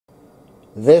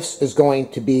This is going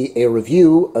to be a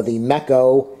review of the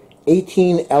Meco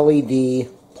 18 LED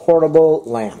portable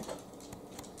lamp.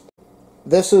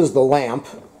 This is the lamp.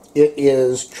 It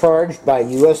is charged by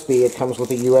USB. It comes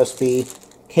with a USB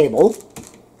cable.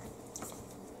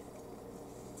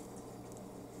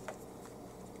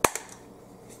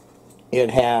 It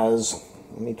has,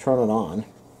 let me turn it on.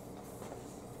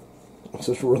 This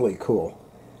is really cool.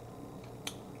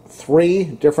 3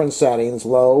 different settings,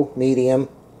 low, medium,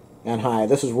 and high.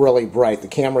 This is really bright. The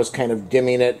camera's kind of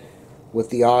dimming it with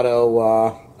the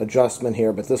auto adjustment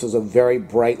here, but this is a very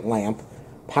bright lamp.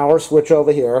 Power switch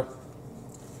over here.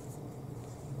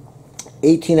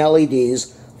 18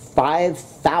 LEDs,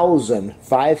 5,000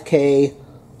 5K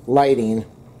lighting.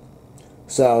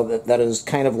 So that is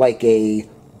kind of like a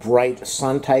bright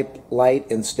sun type light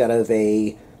instead of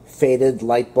a faded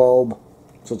light bulb.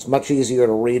 So it's much easier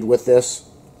to read with this.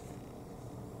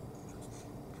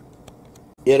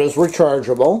 It is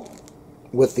rechargeable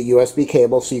with the USB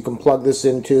cable, so you can plug this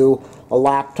into a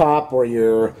laptop or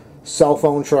your cell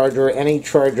phone charger, any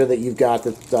charger that you've got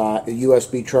that's a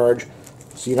USB charge,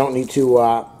 so you don't need to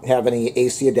have any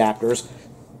AC adapters.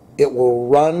 It will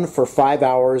run for 5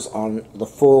 hours on the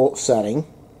full setting.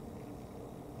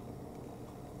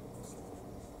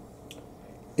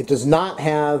 It does not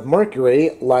have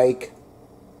mercury like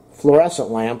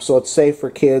fluorescent lamps, so it's safe for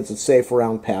kids, it's safe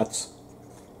around pets.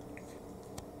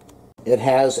 It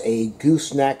has a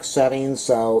gooseneck setting,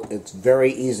 so it's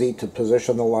very easy to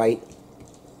position the light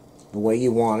the way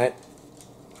you want it.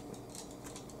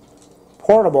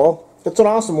 Portable, it's an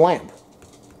awesome lamp.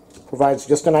 Provides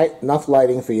just enough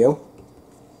lighting for you.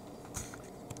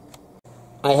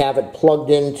 I have it plugged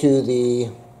into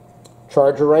the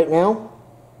charger right now.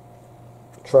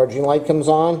 Charging light comes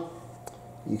on.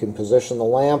 You can position the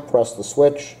lamp, press the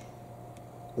switch.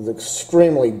 It's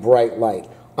extremely bright light.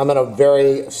 I'm in a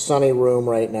very sunny room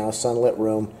right now, sunlit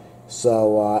room,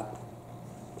 so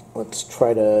let's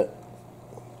try to,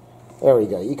 there we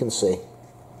go, you can see.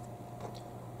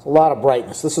 It's a lot of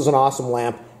brightness. This is an awesome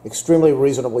lamp, extremely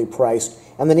reasonably priced,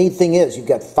 and the neat thing is you've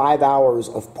got 5 hours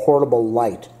of portable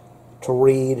light to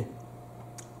read,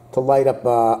 to light up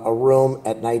a room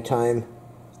at nighttime,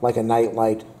 like a night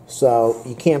light, so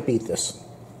you can't beat this.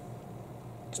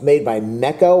 It's made by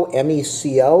Meco,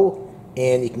 M-E-C-O,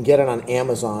 and you can get it on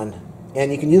Amazon.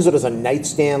 And you can use it as a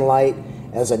nightstand light,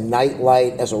 as a night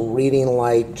light, as a reading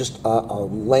light, just a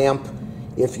lamp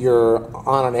if you're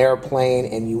on an airplane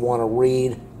and you want to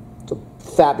read. It's a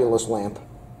fabulous lamp.